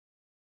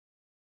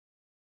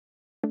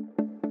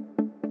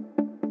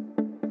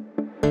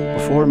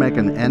Before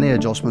making any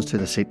adjustments to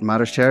the seat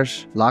matters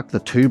chairs, lock the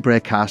 2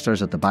 brake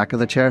casters at the back of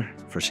the chair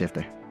for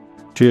safety.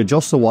 To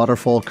adjust the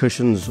waterfall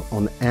cushions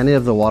on any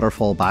of the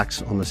waterfall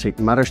backs on the seat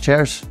matters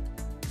chairs,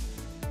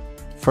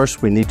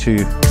 first we need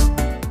to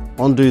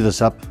undo the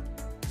zip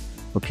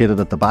located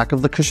at the back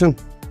of the cushion,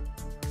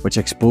 which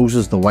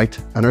exposes the white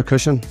inner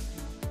cushion.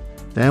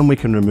 Then we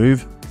can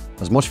remove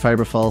as much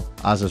fiberfill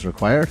as is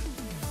required,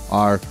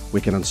 or we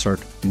can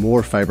insert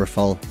more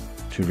fiberfill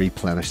to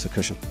replenish the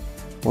cushion.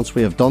 Once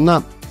we have done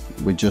that,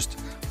 we just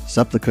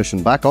zip the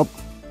cushion back up